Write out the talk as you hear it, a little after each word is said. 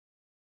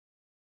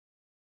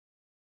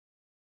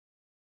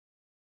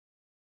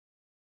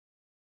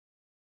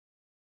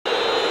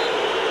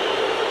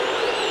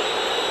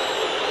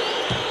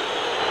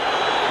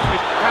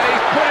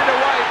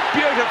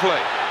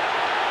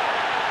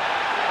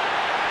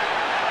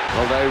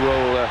Well, they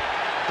will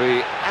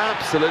be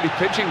absolutely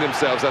pinching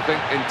themselves, I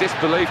think, in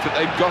disbelief that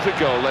they've got a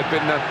goal. They've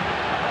been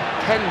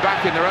penned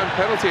back in their own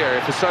penalty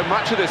area for so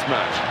much of this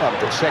match. Well,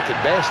 but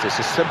second best, it's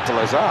as simple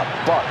as that.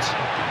 But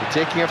the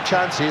taking of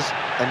chances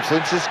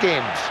influences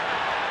games.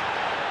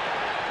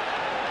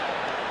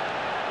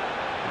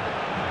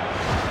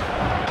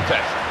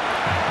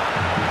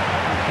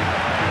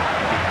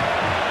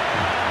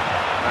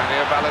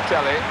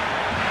 Balotelli.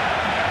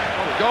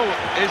 Well, the goal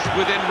is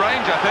within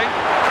range, I think.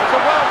 It's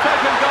a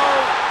well-taken goal,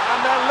 and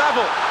they're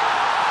level.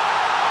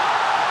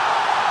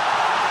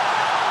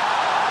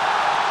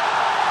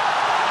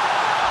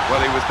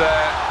 Well, he was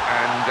there,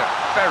 and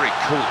very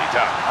coolly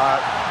done.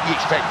 You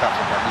expect that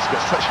from him. He's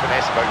got such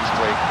finesse about his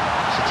play.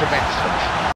 It's a tremendous finish.